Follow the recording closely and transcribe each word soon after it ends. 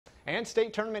And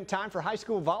state tournament time for high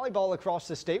school volleyball across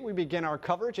the state. We begin our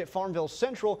coverage at Farmville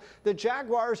Central. The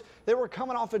Jaguars, they were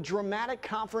coming off a dramatic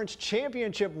conference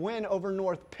championship win over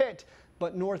North Pitt,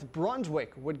 but North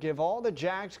Brunswick would give all the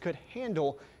Jags could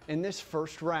handle in this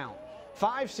first round.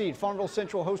 5 seed Farmville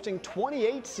Central hosting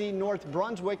 28 seed North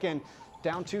Brunswick, and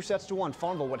down 2-1.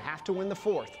 Farmville would have to win the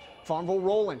fourth. Farmville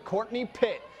rolling. Courtney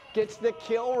Pitt gets the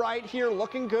kill right here,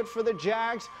 looking good for the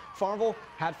Jags. Farmville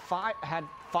had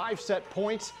five set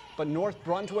points, but North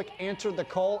Brunswick answered the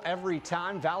call every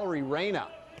time. Valerie Reyna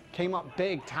came up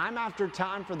big time after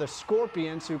time for the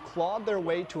Scorpions, who clawed their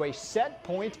way to a set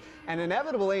point and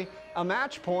inevitably a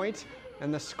match point.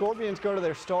 And the Scorpions go to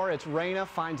their star. It's Reyna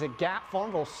finds a gap.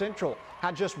 Farmville Central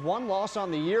had just one loss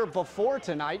on the year before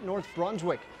tonight. North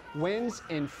Brunswick wins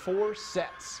in 4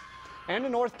 sets. And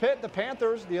in North Pitt, the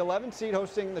Panthers, the 11 seed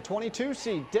hosting the 22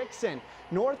 seed Dixon.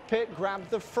 North Pitt grabbed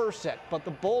the first set, but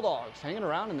the Bulldogs hanging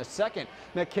around in the second.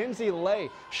 Mackenzie Lay,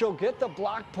 she'll get the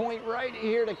block point right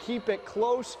here to keep it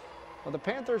close. Well, the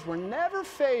Panthers were never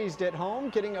phased at home,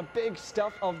 getting a big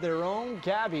stuff of their own.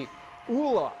 Gabby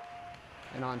Ula.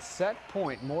 And on set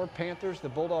point, more Panthers. The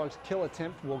Bulldogs' kill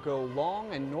attempt will go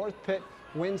long, and North Pitt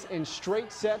wins in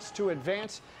straight sets to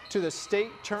advance to the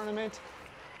state tournament,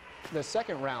 the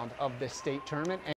second round of the state tournament.